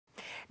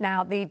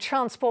Now, the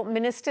Transport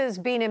Minister's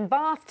been in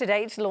Bath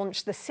today to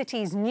launch the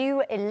city's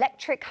new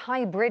electric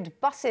hybrid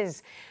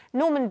buses.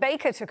 Norman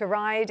Baker took a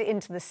ride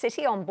into the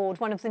city on board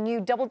one of the new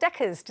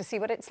double-deckers to see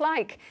what it's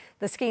like.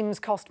 The schemes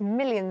cost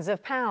millions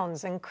of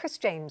pounds, and Chris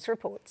James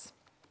reports.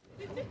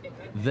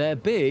 They're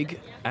big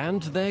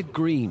and they're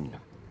green.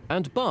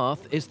 And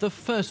Bath is the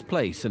first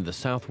place in the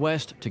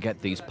southwest to get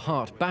these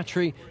part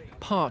battery,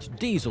 part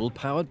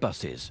diesel-powered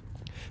buses.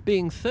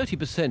 Being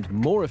 30%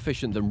 more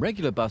efficient than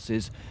regular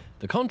buses,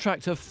 the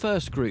contractor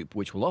First Group,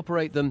 which will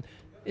operate them,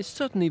 is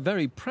certainly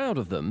very proud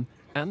of them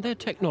and their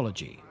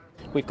technology.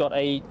 We've got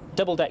a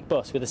double-deck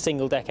bus with a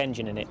single-deck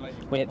engine in it.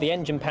 The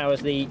engine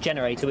powers the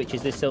generator, which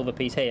is this silver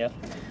piece here.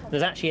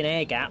 There's actually an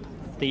air gap.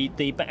 The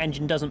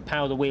engine doesn't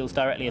power the wheels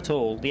directly at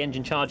all. The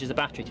engine charges the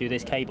battery through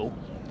this cable.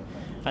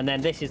 And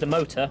then this is the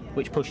motor,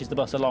 which pushes the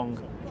bus along,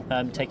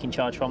 taking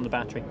charge from the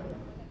battery.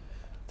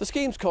 The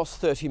schemes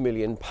cost £30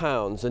 million,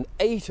 and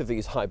 8 of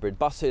these hybrid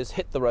buses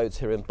hit the roads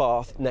here in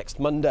Bath next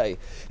Monday.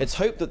 It's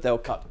hoped that they'll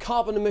cut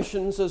carbon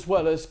emissions as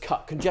well as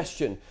cut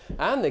congestion.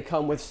 And they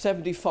come with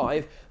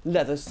 75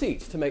 leather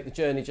seats to make the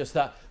journey just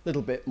that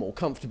little bit more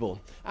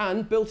comfortable.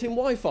 And built-in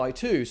Wi-Fi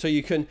too, so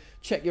you can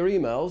check your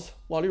emails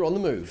while you're on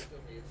the move.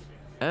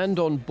 And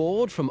on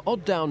board from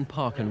Odd Down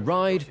Park and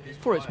Ride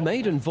for its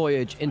maiden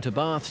voyage into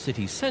Bath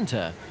city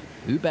centre,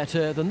 who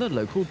better than the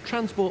local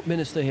Transport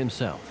Minister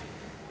himself?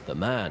 The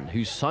man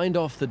who signed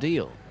off the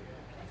deal.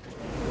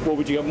 Well,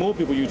 would you get more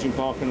people using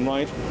Park and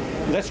Ride,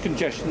 less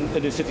congestion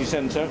in the city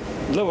centre,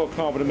 lower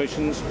carbon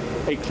emissions,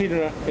 a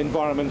cleaner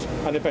environment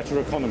and a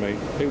better economy.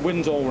 It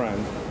wins all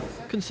round.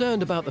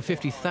 Concerned about the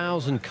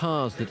 50,000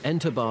 cars that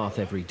enter Bath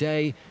every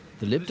day,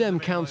 the Lib Dem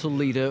council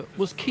leader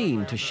was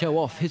keen to show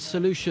off his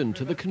solution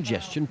to the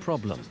congestion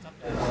problem.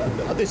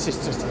 This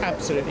is just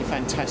absolutely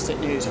fantastic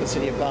news for the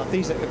City of Bath.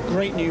 These are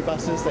great new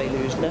buses. They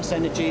lose less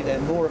energy, they're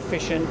more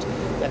efficient,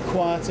 they're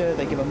quieter,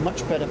 they give a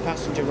much better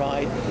passenger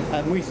ride,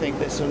 and we think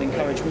this will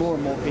encourage more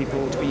and more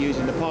people to be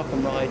using the Park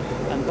and Ride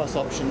and bus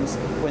options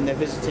when they're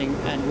visiting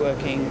and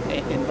working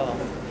in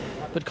Bath.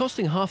 But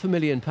costing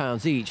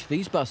 £500,000 each,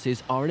 these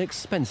buses are an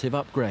expensive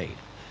upgrade.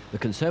 The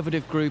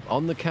Conservative group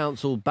on the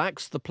council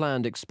backs the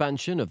planned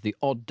expansion of the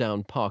Odd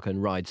Down Park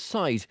and Ride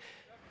site,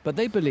 but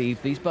they believe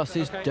these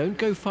buses don't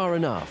go far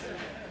enough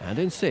and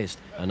insist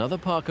another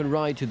park and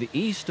ride to the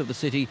east of the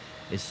city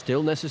is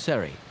still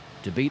necessary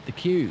to beat the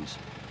queues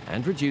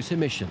and reduce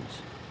emissions.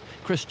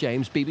 Chris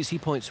James,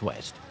 BBC Points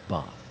West,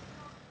 Bath.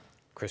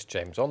 Chris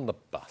James on the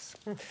bus.